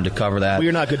enough time to cover that. Well,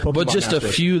 you're not good Pokemon But just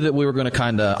masters. A few that we were going to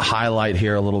kind of highlight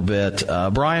here a little bit.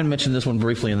 Brian mentioned this one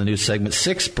briefly in the news segment.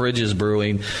 6 Bridges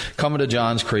Brewing coming to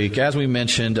Johns Creek. As we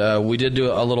mentioned, we did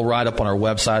do a little write-up on our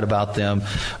website about them,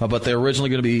 but they're originally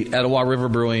going to be Etowah River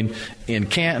Brewing in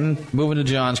Canton, moving to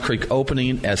Johns Creek,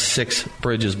 opening as 6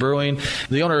 Bridges Brewing.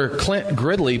 The owner, Clint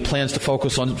Gridley, plans to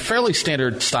focus on fairly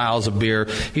standard styles of beer.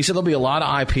 He said there'll be a lot of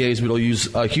IPAs, but he'll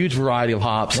use a huge variety of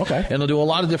hops, and they'll do a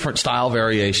lot of different style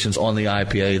variations on the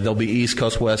IPA. There'll be East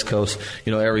Coast, West Coast,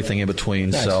 everything in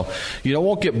between. Nice. So,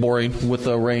 won't get boring with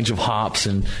the range of hops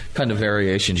and kind of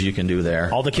variations you can do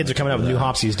there. All the kids are coming out lot of new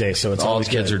hops these days, so it's all the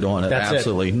kids are doing it. That's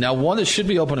absolutely. Now, one that should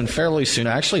be opening fairly soon,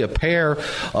 actually a pair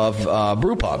of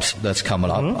brew pubs that's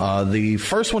coming up. The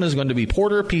first one is going to be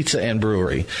Porter Pizza and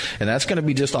Brewery, and that's going to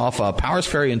be just off Powers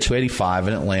Ferry and 285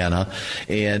 in Atlanta,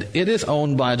 and it is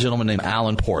owned by a gentleman named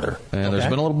Alan Porter. And there's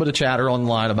been a little bit of chatter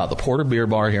online about the Porter Beer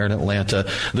Bar here in Atlanta.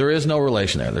 There is no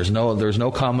relation there. There's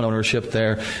no common ownership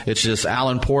there. It's just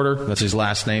Alan Porter. That's his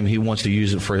last name. He wants to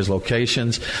use it for his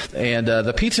locations. And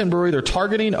the Pizza and Brewery, they're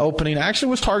targeting opening. Actually,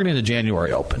 was targeting the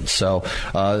January open. So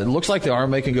it looks like they are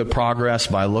making good progress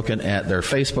by looking at their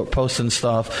Facebook posts and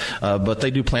stuff. But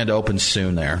they do plan to open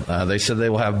soon there. They said they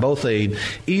will have both a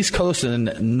East Coast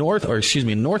and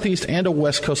Northeast and a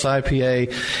West Coast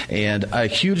IPA, and a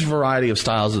huge variety of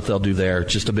styles that they'll do there.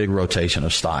 Just a big rotation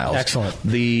of styles. Excellent.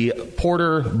 The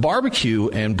Porter Barbecue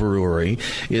and Brewery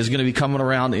is going to be coming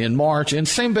around in March, and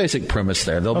same basic premise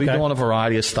there. They'll be doing a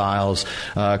variety of styles,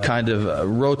 kind of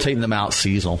rotating them out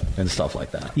seasonal and stuff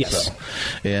like that. Yes. So,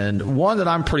 and one that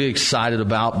I'm pretty excited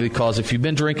about, because if you've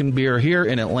been drinking beer here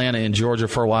in Atlanta and Georgia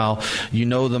for a while, you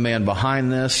know the man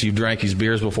behind this. You've drank his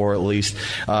beers before, at least.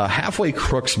 Halfway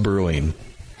Crooks Brewing.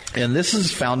 And this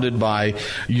is founded by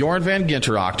Jorn Van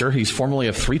Ginterachter. He's formerly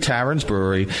of Three Taverns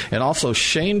Brewery, and also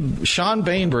Sean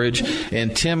Bainbridge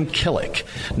and Tim Killick.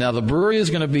 Now, the brewery is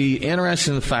going to be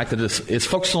interested in the fact that it's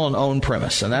focused on own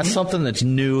premise, and that's something that's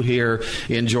new here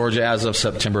in Georgia as of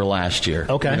September last year.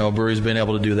 Okay. A brewery's been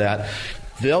able to do that.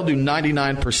 They'll do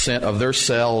 99% of their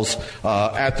sales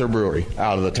at their brewery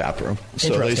out of the tap room.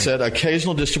 So they said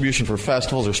occasional distribution for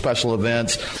festivals or special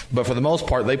events, but for the most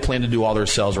part, they plan to do all their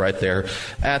sales right there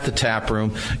at the tap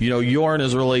room. Jorn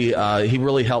is he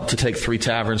really helped to take Three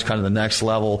Taverns kind of the next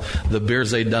level. The beers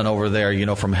they've done over there,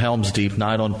 from Helm's Deep,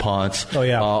 Night on Ponce,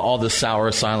 all the Sour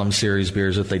Asylum series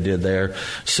beers that they did there.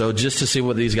 So just to see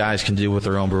what these guys can do with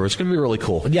their own brewery, it's going to be really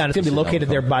cool. Yeah, and it's going to be located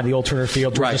there by the old Turner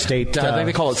Field, Georgia State. I think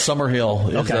they call it Summer Hill.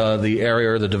 Is the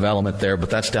area or the development there, but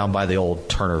that's down by the old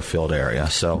Turner Field area.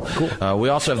 So cool. We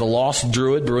also have the Lost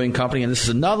Druid Brewing Company, and this is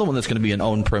another one that's going to be an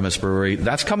own premise brewery.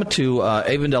 That's coming to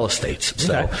Avondale Estates.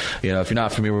 So, if you're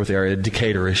not familiar with the area,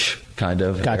 Decatur-ish kind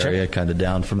of area, kind of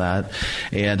down from that.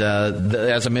 And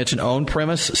as I mentioned, own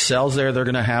premise sells there. They're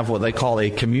going to have what they call a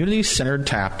community-centered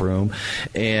tap room,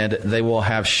 and they will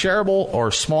have shareable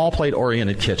or small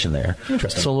plate-oriented kitchen there.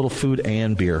 Interesting. So a little food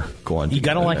and beer going. You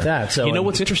got to like that. So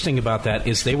what's interesting about that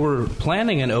is they were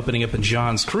planning on opening up in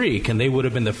Johns Creek, and they would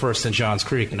have been the first in Johns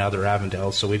Creek, and now they're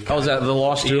Avondale. So we've. Is that the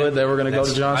Lost Druid? They were going to go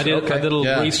to Johns Creek? I did a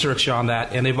little research on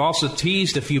that, and they've also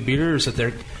teased a few beers that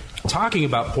they're talking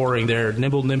about pouring. Their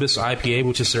Nimble Nimbus IPA,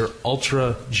 which is their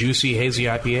ultra juicy hazy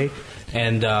IPA,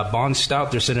 and Bond Stout,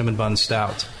 their Cinnamon Bun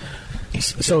Stout.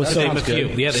 So they sound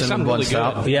really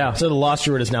good. Yeah, so the Lost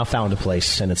Druid has now found a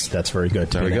place, and that's very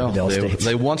good. There we go.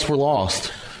 They once were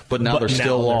lost. But now they're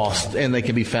still lost, and they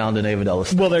can be found in Avondale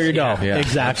Estates. Well, there you go. Yeah,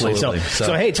 exactly. So,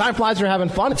 hey, time flies. We're having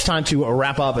fun. It's time to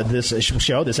wrap up this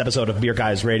show, this episode of Beer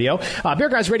Guys Radio.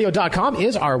 BeerGuysRadio.com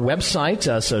is our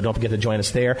website, so don't forget to join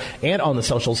us there and on the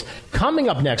socials. Coming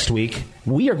up next week,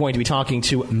 we are going to be talking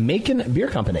to Macon Beer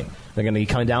Company. They're going to be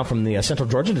coming down from the Central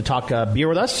Georgia to talk beer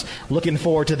with us. Looking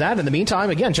forward to that. In the meantime,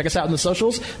 again, check us out on the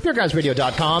socials,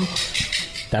 BeerGuysRadio.com.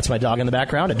 That's my dog in the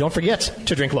background. And don't forget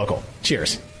to drink local.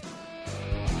 Cheers.